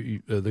when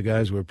we the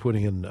guys were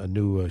putting in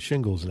new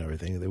shingles and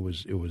everything, it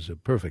was a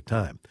perfect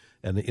time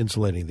and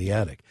insulating the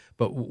attic.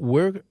 But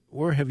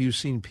where have you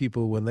seen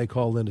people when they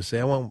called in to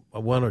say, I want a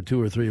 1 or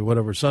 2 or 3 or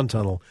whatever sun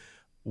tunnel?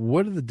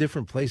 What are the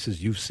different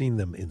places you've seen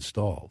them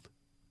installed?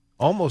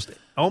 Almost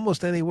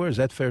anywhere. Is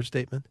that a fair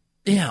statement?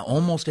 Yeah,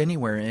 almost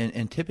anywhere,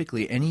 and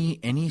typically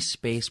any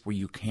space where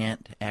you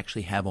can't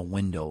actually have a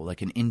window,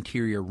 like an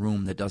interior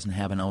room that doesn't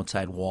have an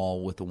outside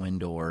wall with a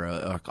window, or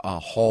a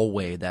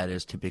hallway that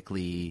is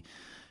typically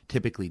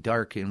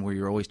dark and where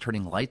you're always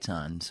turning lights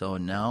on. So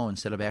now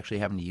instead of actually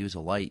having to use a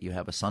light, you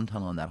have a sun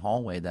tunnel in that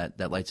hallway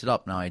that lights it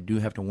up. Now I do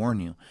have to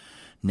warn you,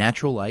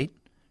 natural light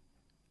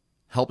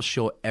helps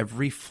show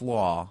every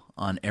flaw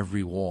on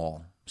every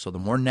wall. So the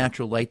more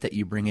natural light that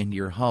you bring into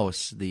your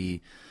house,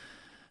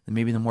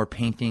 maybe the more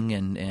painting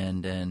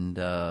and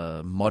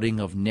mudding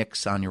of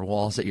nicks on your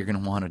walls that you're going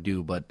to want to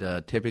do,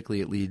 but typically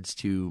it leads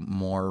to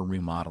more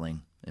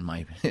remodeling in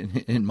my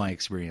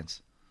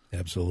experience.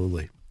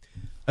 Absolutely.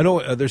 I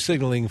know they're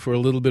signaling for a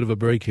little bit of a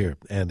break here,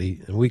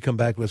 Andy. And we come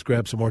back, let's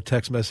grab some more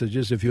text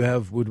messages. If you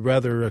would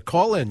rather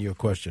call in your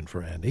question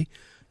for Andy,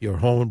 your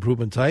home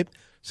improvement type,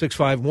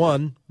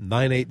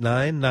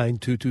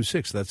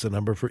 651-989-9226. That's the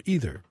number for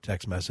either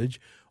text message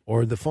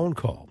or the phone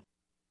call.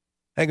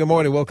 Hey, good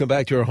morning. Welcome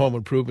back to our Home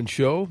Improvement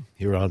Show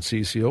here on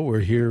CCO.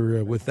 We're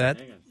here with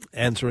that,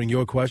 answering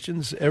your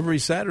questions every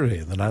Saturday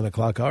in the 9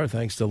 o'clock hour,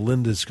 thanks to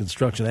Lindus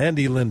Construction.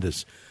 Andy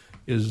Lindus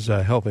is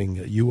helping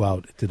you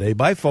out today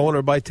by phone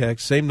or by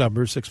text. Same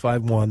number,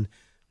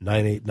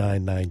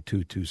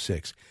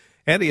 651-989-9226.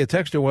 Andy, a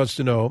texter wants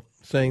to know,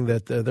 saying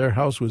that their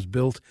house was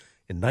built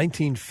in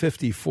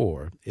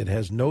 1954. It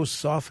has no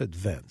soffit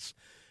vents.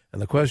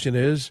 And the question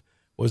is,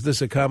 Was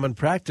this a common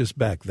practice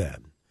back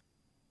then?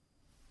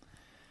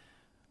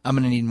 I'm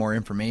going to need more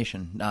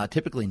information.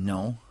 Typically,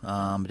 no.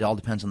 It all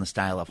depends on the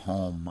style of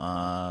home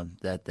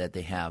that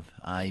they have.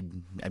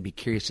 I'd be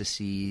curious to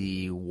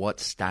see what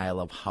style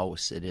of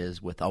house it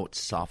is without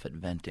soffit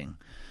venting.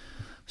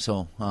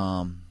 So,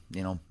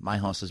 my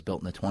house is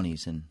built in the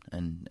 20s,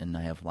 and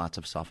I have lots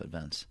of soffit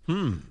vents.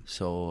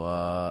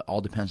 So, all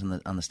depends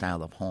on the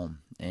style of home.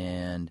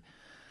 And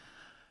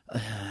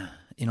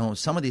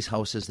some of these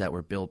houses that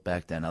were built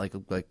back then, like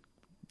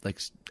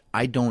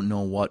I don't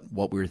know what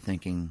we were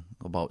thinking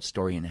about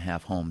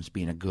story-and-a-half homes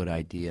being a good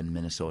idea in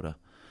Minnesota.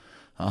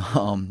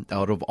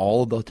 Out of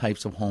all of the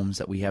types of homes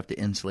that we have to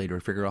insulate or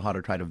figure out how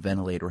to try to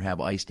ventilate or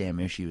have ice dam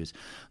issues,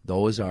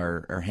 those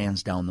are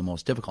hands down the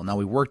most difficult. Now,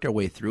 we worked our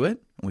way through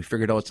it, and we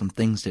figured out some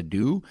things to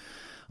do.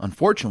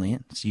 Unfortunately,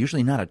 it's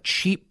usually not a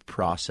cheap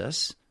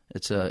process.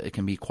 It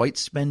can be quite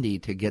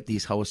spendy to get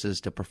these houses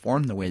to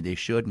perform the way they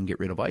should and get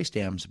rid of ice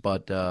dams,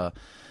 but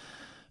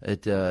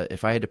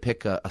if I had to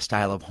pick a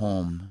style of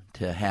home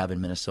to have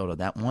in Minnesota,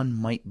 that one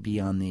might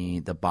be on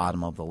the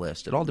bottom of the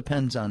list. It all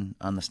depends on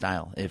the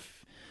style.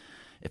 If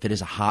it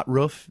is a hot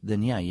roof,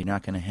 then yeah, you're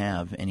not going to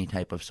have any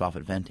type of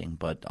soffit venting.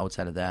 But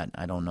outside of that,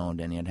 I don't know,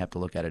 Denny. I'd have to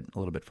look at it a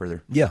little bit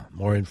further. Yeah,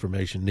 more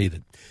information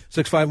needed.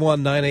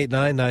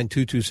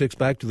 651-989-9226.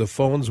 Back to the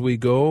phones we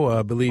go.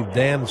 I believe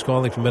Dan is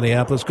calling from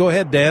Minneapolis. Go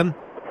ahead, Dan.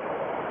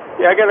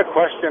 Yeah, I got a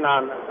question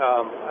on.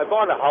 I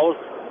bought a house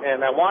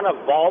and I want to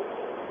vault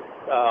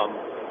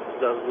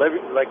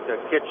the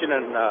kitchen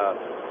and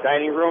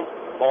dining room,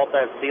 vault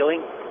that ceiling,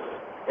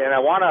 and I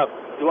want to.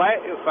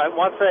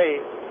 Once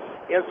I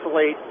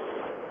insulate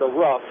the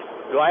roof,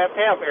 do I have to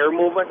have air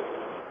movement?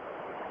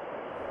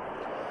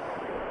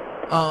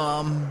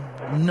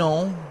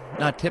 No,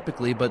 not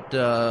typically, but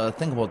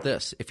think about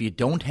this. If you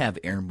don't have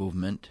air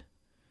movement,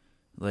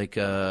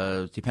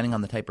 depending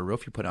on the type of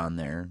roof you put on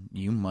there,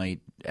 you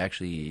might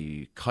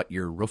actually cut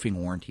your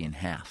roofing warranty in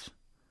half.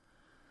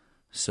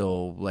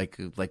 So like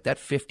that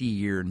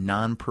 50-year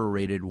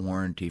non-prorated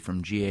warranty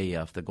from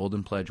GAF, the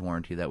Golden Pledge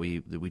warranty that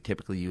we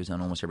typically use on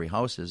almost every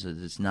house,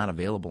 it's not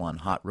available on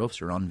hot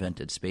roofs or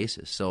unvented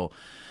spaces. So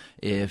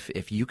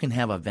if you can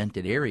have a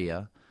vented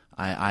area,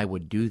 I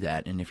would do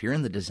that. And if you're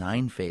in the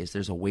design phase,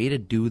 there's a way to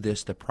do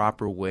this the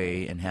proper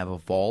way and have a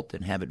vault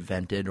and have it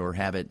vented or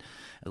have it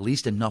at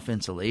least enough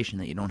insulation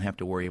that you don't have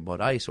to worry about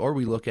ice. Or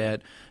we look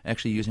at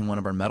actually using one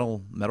of our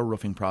metal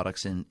roofing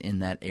products in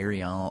that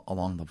area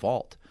along the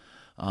vault.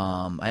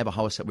 I have a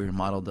house that we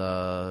remodeled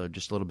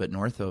just a little bit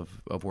north of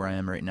where I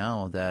am right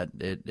now that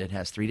it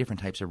has 3 different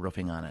types of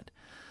roofing on it.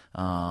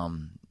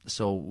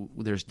 So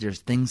there's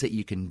things that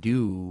you can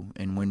do,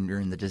 and when you're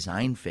in the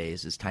design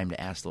phase, it's time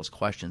to ask those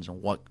questions.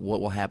 And what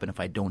will happen if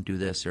I don't do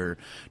this, or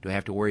do I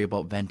have to worry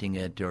about venting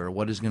it, or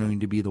what is going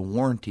to be the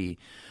warranty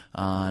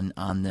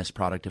on this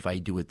product if I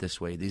do it this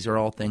way? These are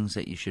all things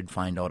that you should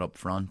find out up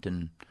front,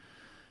 and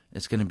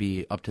it's going to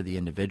be up to the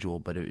individual,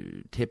 but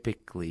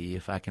typically,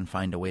 if I can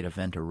find a way to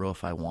vent a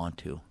roof, I want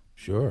to.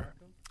 Sure.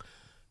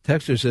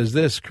 Texter says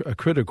this, a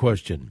critter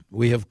question.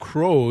 We have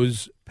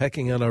crows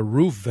pecking on our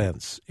roof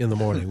vents in the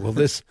morning. Will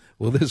this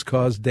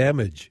cause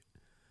damage?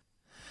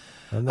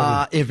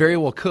 It very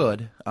well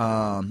could.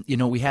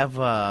 We have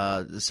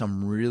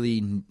some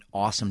really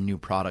awesome new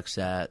products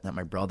that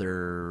my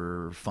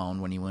brother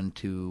found when he went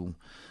to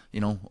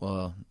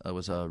it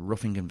was a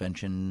roofing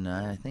convention.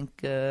 I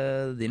think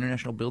the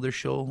International Builders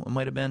Show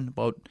might have been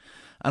about,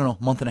 a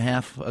month and a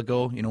half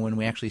ago. When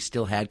we actually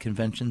still had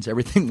conventions,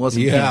 everything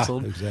wasn't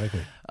canceled. Yeah,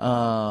 exactly.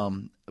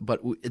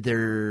 But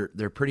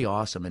they're pretty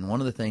awesome. And one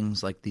of the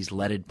things, like these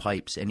leaded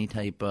pipes, any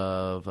type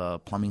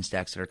of plumbing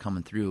stacks that are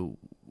coming through,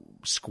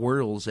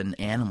 squirrels and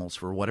animals,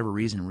 for whatever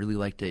reason, really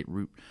like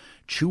to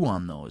chew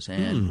on those.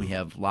 And we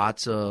have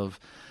lots of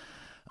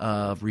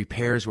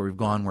repairs where we've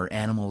gone where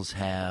animals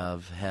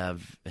have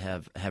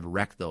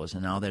wrecked those,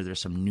 and now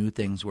there's some new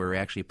things where we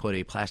actually put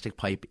a plastic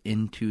pipe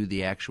into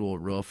the actual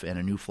roof and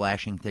a new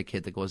flashing thick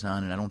kit that goes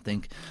on, and I don't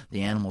think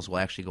the animals will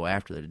actually go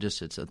after it.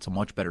 It's a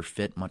much better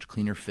fit, much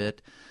cleaner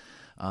fit.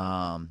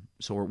 So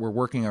we're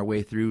working our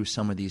way through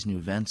some of these new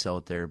vents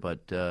out there, but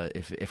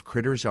if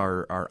critters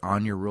are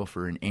on your roof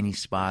or in any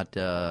spot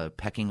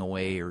pecking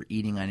away or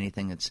eating on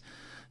anything, it's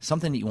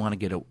something that you want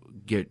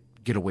to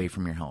get away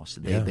from your house.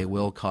 They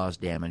will cause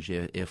damage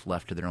if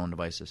left to their own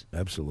devices.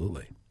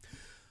 Absolutely.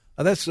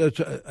 I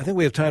think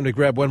we have time to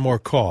grab one more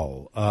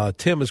call.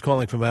 Tim is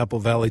calling from Apple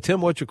Valley.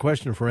 Tim, what's your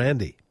question for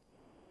Andy?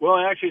 Well,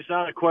 actually, it's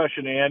not a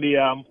question, Andy.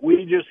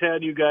 We just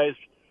had you guys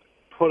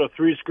put a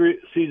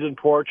 3-season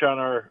porch on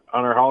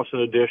our house in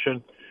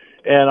addition,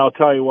 and I'll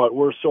tell you what,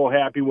 we're so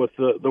happy with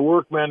the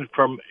workmen,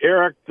 from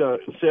Eric, the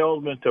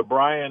salesman, to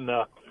Brian,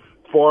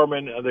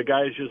 foreman. The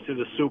guys just did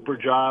a super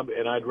job,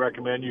 and I'd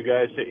recommend you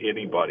guys to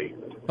anybody.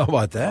 How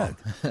about that?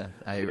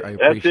 I appreciate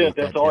That's it. That,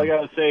 That's all Tim. I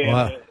got to say.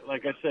 Wow. And,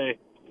 like I say,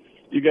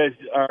 you guys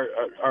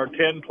are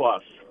 10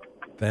 plus.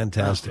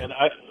 Fantastic. And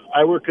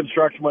I work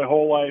construction my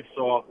whole life,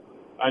 so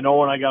I know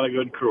when I got a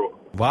good crew.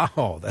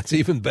 Wow, that's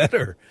even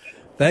better.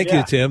 Thank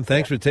you, Tim.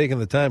 Thanks for taking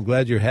the time.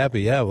 Glad you're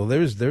happy. Yeah, well,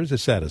 there's a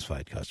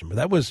satisfied customer.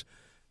 That was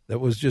That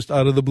was just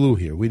out of the blue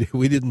here. We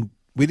didn't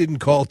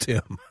call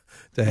Tim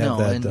to have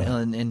that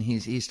done. And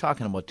he's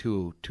talking about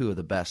two of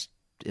the best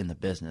in the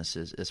business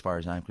as far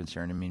as I'm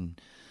concerned. I mean,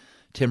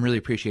 Tim, really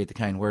appreciate the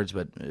kind words,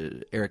 but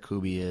Eric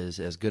Kuby is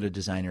as good a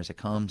designer as it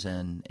comes,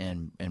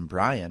 and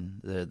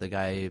Brian, the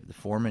guy, the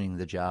foreman,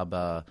 the job,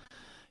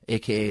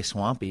 a.k.a.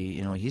 Swampy,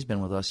 you know, he's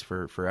been with us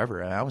for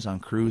forever. I was on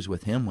cruise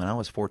with him when I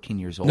was 14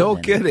 years old. No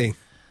kidding.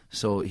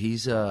 So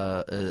he's,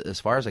 as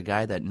far as a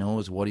guy that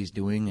knows what he's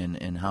doing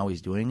and how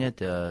he's doing it,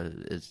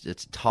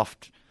 it's tough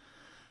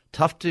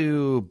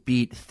to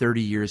beat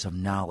 30 years of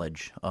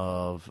knowledge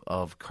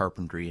of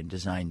carpentry and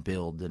design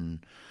build,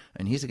 and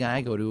he's a guy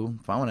I go to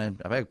if I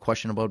have a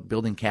question about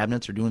building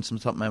cabinets or doing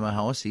something at my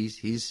house.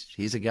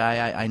 He's a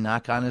guy I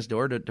knock on his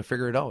door to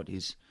figure it out.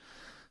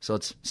 So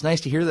it's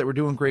nice to hear that we're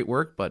doing great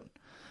work, but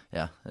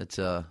yeah, it's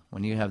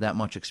when you have that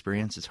much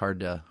experience, it's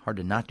hard to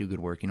not do good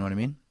work. You know what I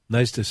mean?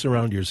 Nice to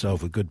surround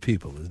yourself with good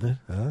people, isn't it?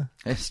 Huh?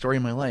 It's the story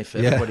of my life.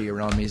 Everybody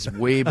around me is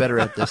way better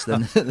at this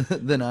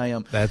than I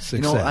am. That's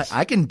success. You know,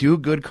 I can do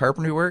good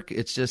carpentry work.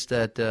 It's just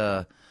that,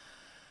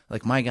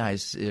 like my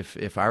guys,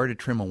 if I were to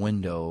trim a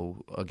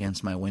window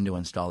against my window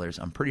installers,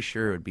 I'm pretty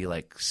sure it would be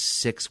like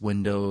 6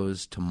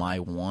 windows to my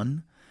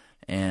 1,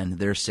 and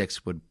their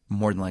 6 would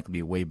more than likely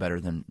be way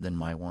better than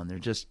my 1. They're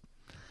just,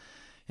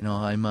 you know,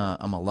 I'm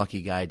a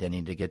lucky guy,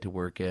 Denny, to get to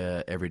work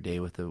every day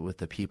with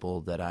the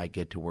people that I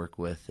get to work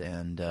with,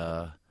 and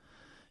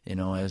you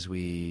know, as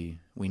we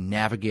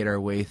navigate our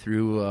way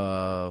through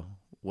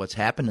what's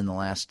happened in the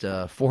last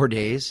 4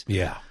 days.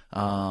 Yeah.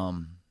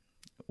 I'm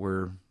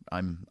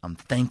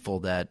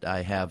thankful that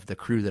I have the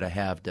crew that I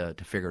have to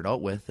figure it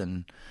out with,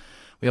 and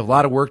we have a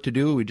lot of work to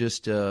do. We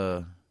just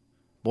it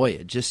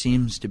just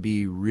seems to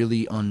be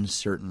really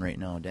uncertain right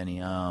now,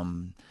 Denny.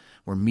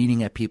 We're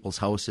meeting at people's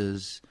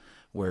houses.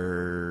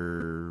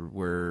 Where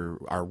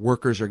our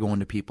workers are going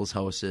to people's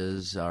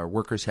houses. Our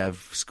workers have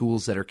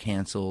schools that are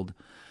canceled.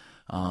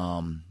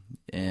 You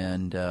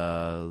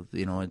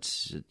know,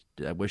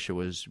 I wish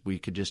we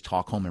could just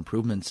talk home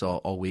improvements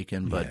all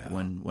weekend, but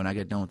when I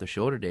get done with the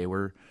show today,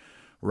 we're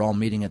all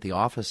meeting at the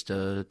office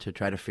to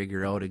try to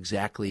figure out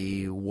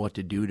exactly what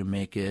to do to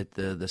make it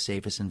the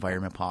safest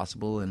environment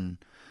possible and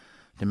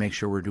to make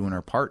sure we're doing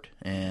our part.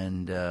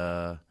 And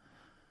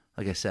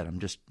like I said,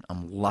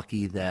 I'm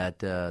lucky that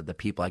the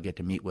people I get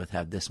to meet with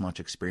have this much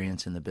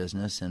experience in the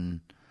business,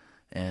 and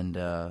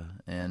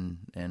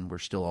we're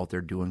still out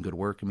there doing good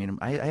work. I mean,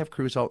 I have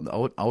crews out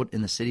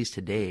in the cities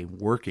today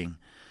working,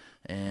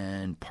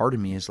 and part of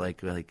me is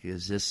like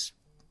is this?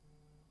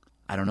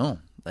 I don't know.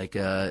 Like,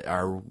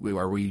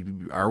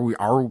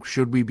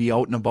 should we be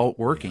out and about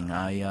working?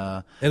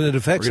 And it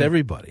affects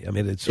everybody. I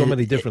mean, it's so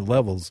many different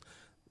levels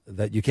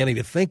that you can't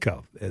even think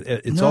of.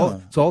 It's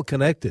all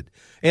connected.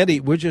 Andy,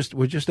 we're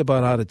just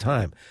about out of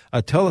time.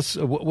 Tell us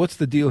what's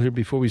the deal here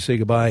before we say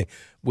goodbye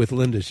with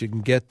Lindus. You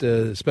can get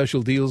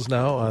special deals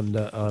now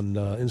on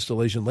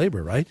installation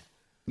labor, right?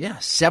 Yeah,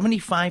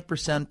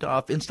 75%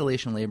 off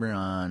installation labor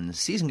on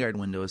Season Guard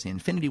windows, the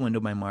Infinity Window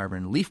by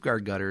Marvin, Leaf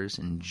Guard gutters,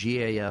 and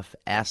GAF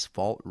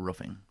asphalt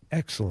roofing.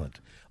 Excellent.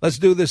 Let's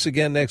do this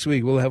again next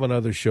week. We'll have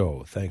another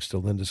show. Thanks to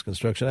Lindus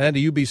Construction. Andy,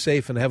 you be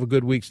safe and have a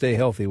good week. Stay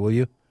healthy, will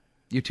you?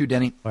 You too,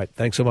 Denny. All right,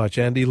 thanks so much.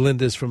 Andy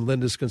Lindus from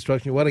Lindus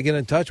Construction. You want to get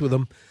in touch with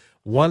him,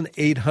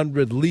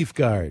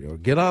 1-800-LEAF-GUARD, or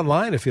get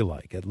online if you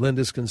like at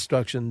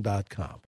lindusconstruction.com.